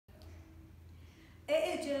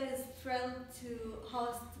is thrilled to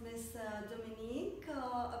host Miss Dominique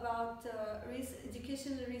about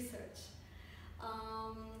educational research.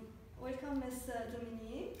 Um, Welcome, Miss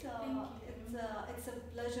Dominique. Thank you. It's a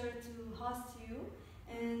pleasure to host you,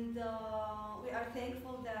 and we are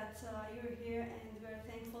thankful that you're here, and we are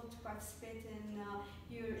thankful to participate in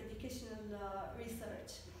your educational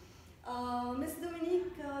research. Miss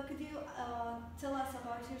Dominique, could you tell us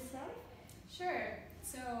about yourself? Sure.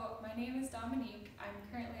 So my name is Dominique. I'm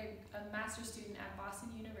currently a master's student at Boston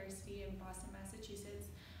University in Boston, Massachusetts.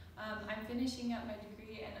 I'm finishing up my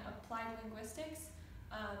degree in applied linguistics.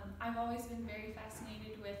 I've always been very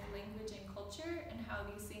fascinated with language and culture and how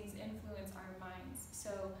these things influence our minds.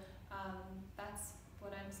 So that's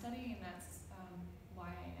what I'm studying, and that's why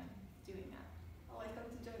I am doing that. Welcome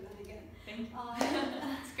to Jordan again. Thank you.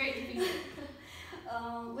 It's great to be here.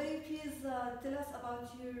 Will you please tell us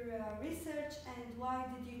about your research and why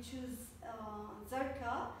did you choose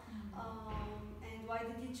Zarqa and why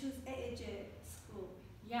did you choose AAJ school?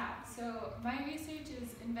 Yeah, so my research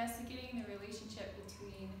is investigating the relationship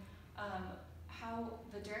between how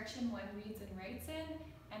the direction one reads and writes in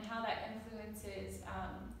and how that influences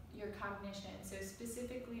your cognition. So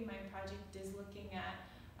specifically my project is looking at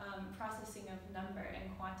processing of number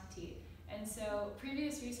and quantity. And so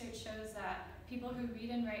previous research shows that people who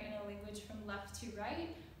read and write in a language from left to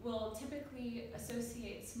right will typically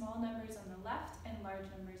associate small numbers on the left and large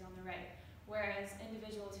numbers on the right, whereas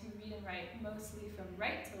individuals who read and write mostly from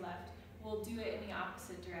right to left will do it in the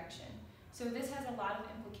opposite direction. So this has a lot of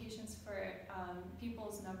implications for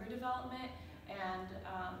people's number development and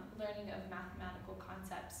learning of mathematical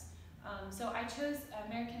concepts. So I chose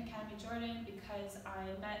American Academy Jordan because I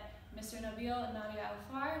met Mr. Nabil and Nadia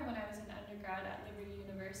Alfar when I was an undergrad at Liberty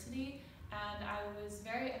University, and I was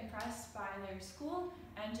very impressed by their school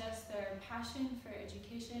and just their passion for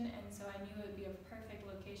education, and so I knew it would be a perfect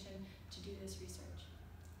location to do this research.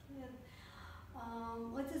 Yeah.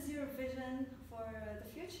 What is your vision for the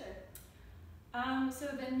future? So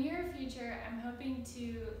the near future, I'm hoping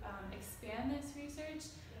to expand this research,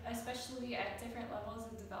 especially at different levels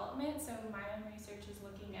of development. So my own research is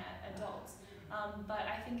looking at adults. But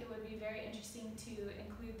I think it would be very interesting to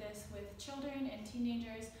include this with children and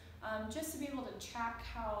teenagers, just to be able to track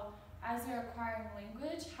how, as they're acquiring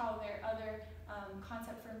language, how their other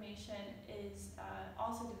concept formation is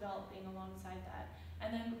also developing alongside that.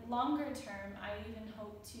 And then longer term, I even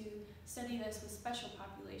hope to study this with special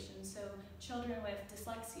populations, so children with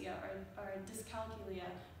dyslexia or dyscalculia,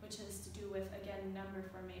 which has to do with, again, number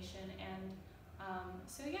formation. And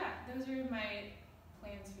so yeah, those are my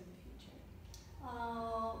plans for the future.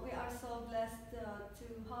 We are so blessed to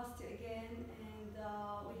host you again, and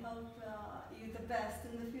we hope you the best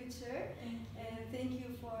in the future. Thank you. And thank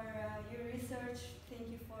you for your research. Thank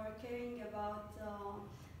you for caring about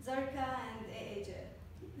Zarqa and